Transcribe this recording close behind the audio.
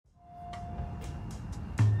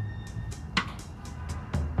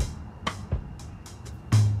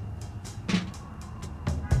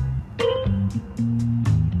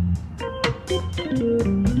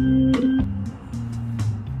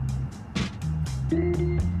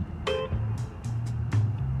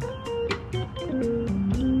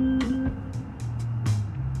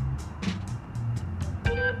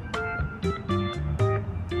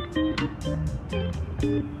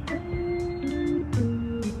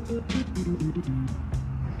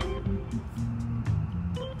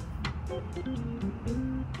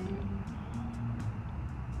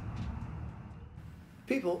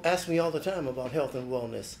people ask me all the time about health and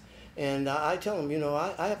wellness, and I tell them,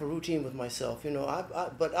 I have a routine with myself.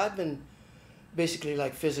 But I've been basically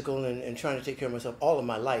like physical and trying to take care of myself all of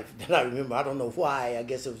my life that I remember. I don't know why. I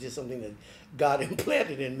guess it was just something that God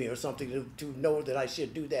implanted in me or something to know that I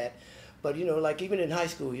should do that. But, like even in high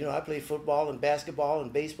school, I played football and basketball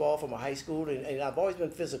and baseball from a high school, and I've always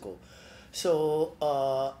been physical. So,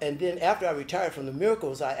 and then after I retired from the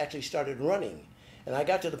Miracles, I actually started running. And I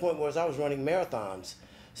got to the point where I was running marathons.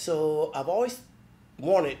 So I've always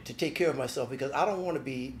wanted to take care of myself because I don't want to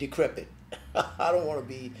be decrepit. I don't want to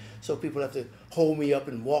be so people have to hold me up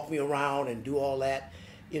and walk me around and do all that.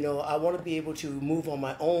 I want to be able to move on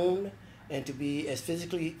my own and to be as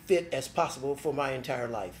physically fit as possible for my entire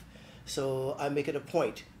life. So I make it a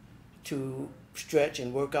point to stretch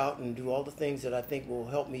and work out and do all the things that I think will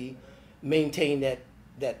help me maintain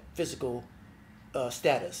that physical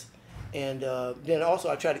status. And then also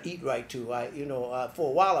I try to eat right too. For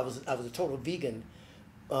a while I was a total vegan,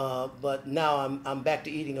 but now I'm back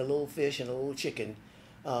to eating a little fish and a little chicken.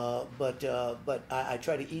 But I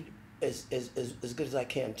try to eat as good as I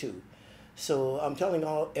can too. So I'm telling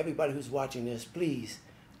everybody who's watching this, please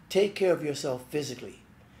take care of yourself physically.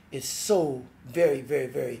 It's so very, very,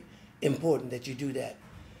 very important that you do that,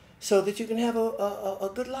 so that you can have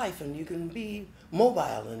a good life and you can be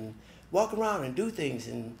mobile and walk around and do things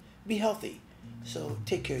and be healthy. So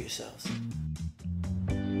take care of yourselves.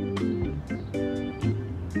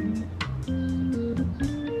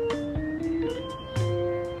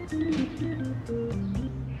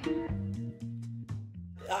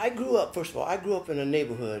 First of all, I grew up in a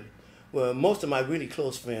neighborhood where most of my really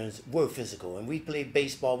close friends were physical, and we played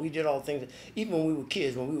baseball. We did all the things. Even when we were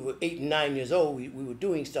kids, when we were 8 and 9 years old, we were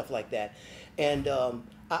doing stuff like that. And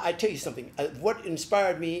I tell you something, what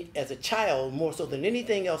inspired me as a child more so than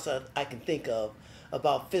anything else I can think of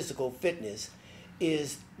about physical fitness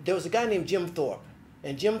is there was a guy named Jim Thorpe.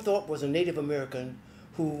 And Jim Thorpe was a Native American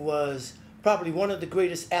who was probably one of the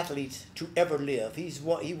greatest athletes to ever live. He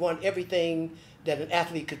won everything that an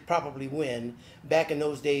athlete could probably win back in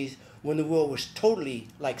those days when the world was totally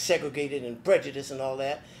like segregated and prejudiced and all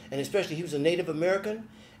that. And especially he was a Native American,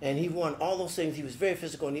 and he won all those things. He was very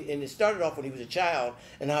physical, and it started off when he was a child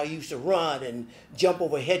and how he used to run and jump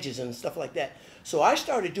over hedges and stuff like that. So I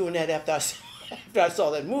started doing that after I saw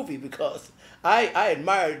that movie, because I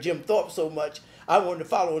admired Jim Thorpe so much. I wanted to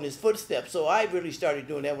follow in his footsteps. So I really started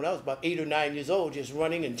doing that when I was about 8 or 9 years old, just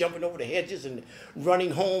running and jumping over the hedges and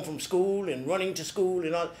running home from school and running to school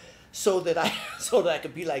and all, so that I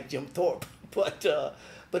could be like Jim Thorpe.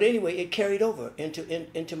 But anyway, it carried over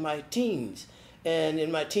into my teens. And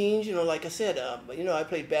in my teens, like I said, I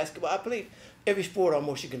played basketball. I played every sport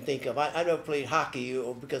almost you can think of. I never played hockey,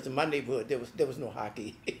 because in my neighborhood there was no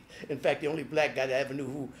hockey. In fact, the only black guy that I ever knew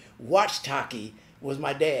who watched hockey was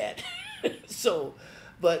my dad. So,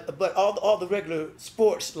 but all the regular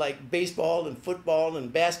sports like baseball and football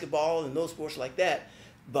and basketball and those sports like that,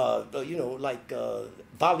 like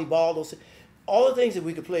volleyball, all the things that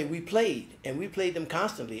we could play, we played, and we played them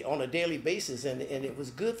constantly on a daily basis, and it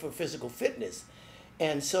was good for physical fitness.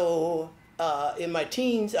 And so in my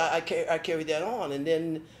teens, I carried that on, and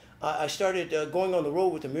then I started going on the road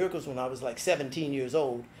with the Miracles when I was like 17 years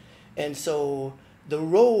old. And so the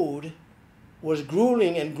road was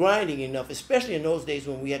grueling and grinding enough, especially in those days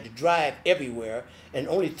when we had to drive everywhere, and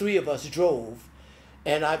only 3 of us drove.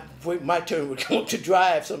 And my turn would come to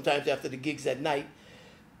drive sometimes after the gigs at night.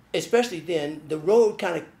 Especially then, the road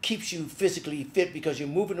kind of keeps you physically fit because you're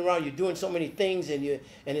moving around, you're doing so many things, and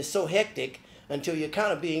it's so hectic until you're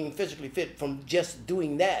kind of being physically fit from just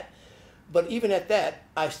doing that. But even at that,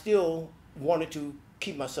 I still wanted to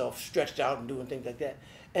keep myself stretched out and doing things like that.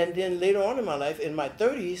 And then later on in my life, in my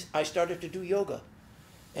 30s, I started to do yoga.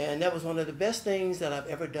 And that was one of the best things that I've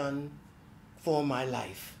ever done for my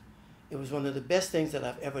life. It was one of the best things that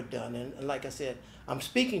I've ever done. And like I said, I'm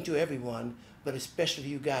speaking to everyone, but especially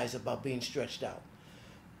you guys, about being stretched out.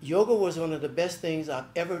 Yoga was one of the best things I've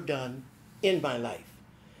ever done in my life.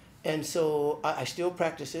 And so I still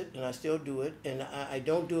practice it, and I still do it. And I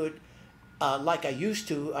don't do it like I used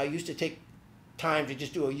to. I used to take time to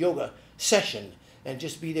just do a yoga session and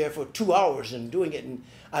just be there for 2 hours and doing it. And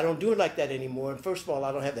I don't do it like that anymore. And first of all,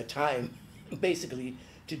 I don't have the time, basically,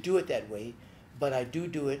 to do it that way. But I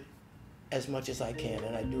do it as much as I can,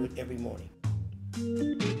 and I do it every morning.